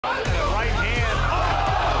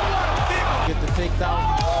get the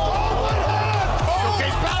takedown. Oh, what happened?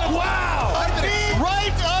 Okay, wow!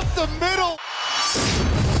 Right up the middle.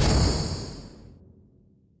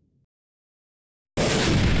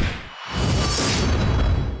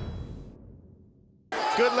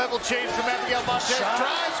 Good level change from Abigail Montez.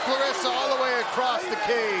 Drives Clarissa all the way across the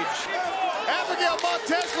cage. Abigail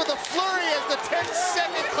Montez with a flurry as the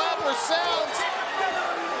 10-second clapper sounds.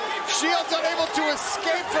 Shields unable to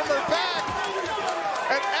escape from her back.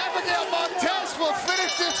 And Abigail Montez will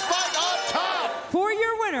finish this fight on top. For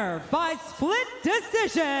your winner by split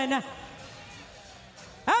decision,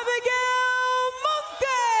 Abigail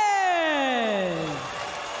Montez.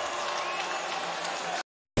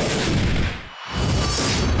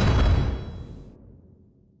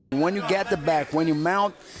 When you get the back, when you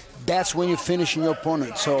mount, that's when you're finishing your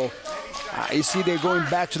opponent. So you see they're going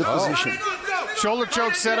back to the position. Shoulder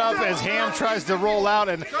choke set up as Ham tries to roll out,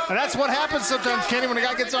 and that's what happens sometimes, Kenny, when a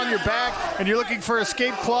guy gets on your back and you're looking for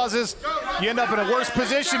escape clauses, you end up in a worse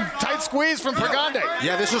position. Tight squeeze from Pergande.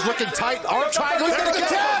 Yeah, this is looking tight. Arm triangle.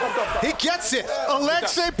 He gets it.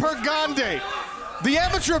 Alexei Pergande, the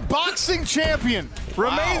amateur boxing champion,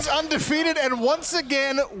 remains undefeated and once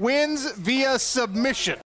again wins via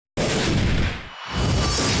submission.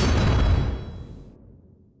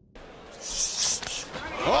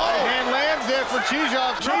 Hand lands there for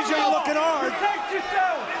Chijov. Chijov Looking hard.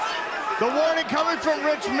 The warning coming from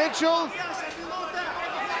Rich Mitchell.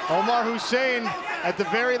 Omar Hussein at the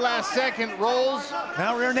very last second rolls.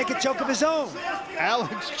 Now rear naked choke of his own.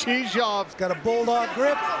 Alex Chijov Got a bulldog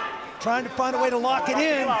grip, trying to find a way to lock it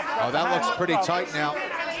in. Oh, that looks pretty tight now.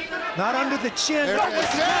 Not under the chin. There it is.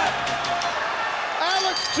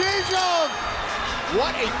 Alex Chijov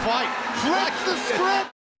What a fight. flips the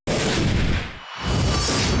script.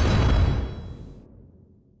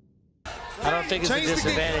 I don't think it's a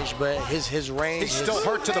disadvantage, but his range. He's still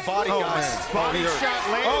hurt to the body, guys. Body shot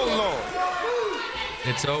landed. Oh,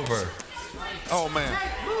 It's over. Lord. Oh, man.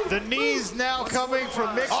 The knees now coming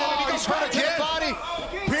from Mixon. Oh, and he goes he's hurt back to the again. body.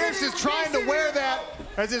 Pierce is trying to wear that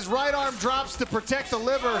as his right arm drops to protect the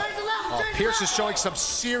liver. Oh, Pierce is showing some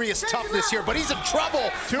serious toughness here, but he's in trouble.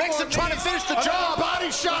 Mixon trying to finish the job. Body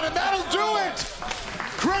shot, and that'll do it.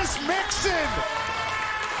 Chris Mixon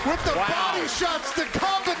with the body shots, the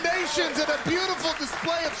combinations, and a beautiful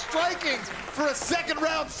display of striking for a second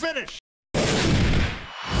round finish.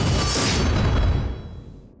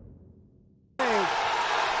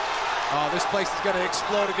 Oh, this place is going to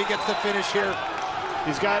explode if he gets the finish here.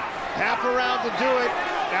 He's got half a round to do it.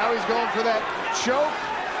 Now he's going for that choke.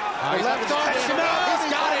 The left arm. He's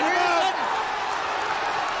got it.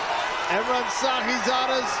 Emran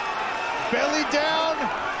Sahizada's belly down.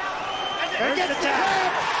 And gets the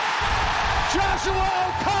tap. Joshua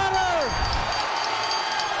O'Connor.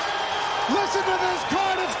 Listen to this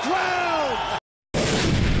Cardiff crowd.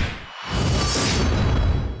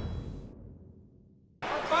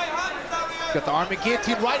 Got the arm and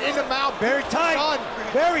guillotine right in the mouth. Very tight. Done.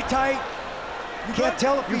 Very tight. You can't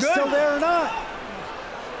tell if he's still there or not.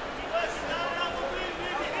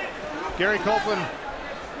 Gary Copeland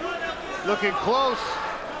looking close.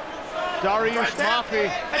 Dariush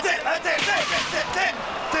Mafi.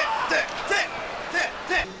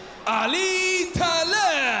 Ali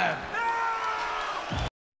Taleb.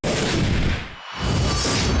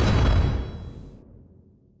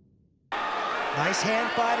 Nice hand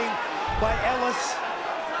fighting by Ellis.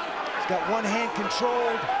 He's got one hand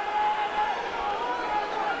controlled.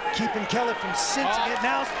 Keeping Kelly from cinching it.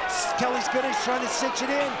 Now Kelly's good. He's trying to cinch it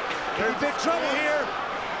in. There's big trouble here.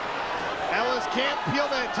 Ellis can't peel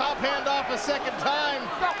that top hand off a second time.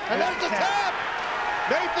 And there's the tap.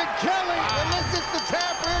 Nathan Kelly elicits the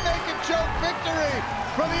tap. Rear naked choke victory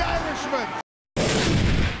for the Irishman.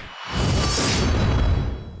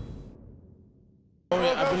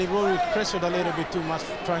 I believe Rory pressured a little bit too much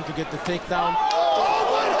trying to get the takedown.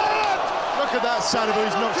 Oh, what happened? Look at that side of it.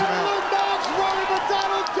 He's knocked him out. Taylor knocks Rory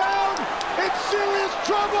McDonald down in serious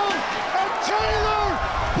trouble. And Taylor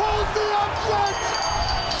pulls the upset.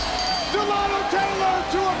 Delano Taylor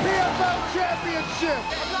to a PFL championship.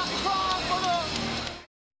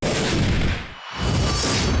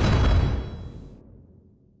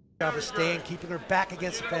 Job of staying, keeping her back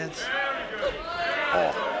against the fence.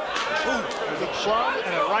 There's a club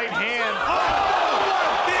and a right hand.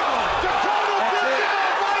 Oh, big one. Dakota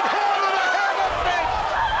Ditcheva, right hand and a hammer fist.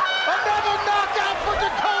 Another knockout for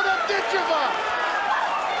Dakota Ditcheva.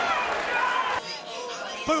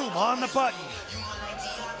 Boom, on the button.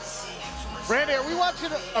 Randy, are we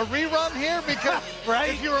watching a rerun here? Because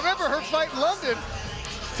if you remember her fight in London,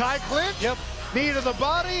 tie clinch, knee to the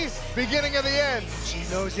body, beginning of the end. She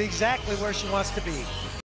knows exactly where she wants to be.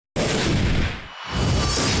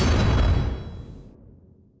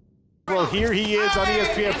 here he is on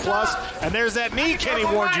ESPN Plus, and there's that knee Kenny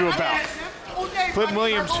warned you about. Clinton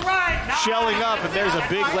Williams shelling up, and there's a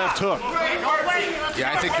big left hook.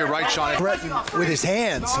 Yeah, I think you're right, Sean. Threaten with his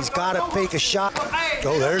hands. He's got to fake a shot.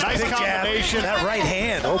 Oh, there's Nice the big combination. jab. That right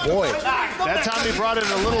hand. Oh, boy. That time he brought in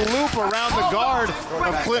a little loop around the guard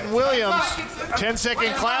of Clinton Williams.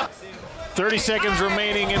 10-second clap. 30 seconds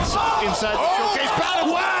remaining inside the showcase.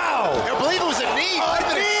 Wow! I believe it was a knee. Might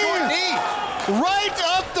have been a short knee. Right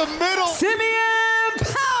up the middle. Simeon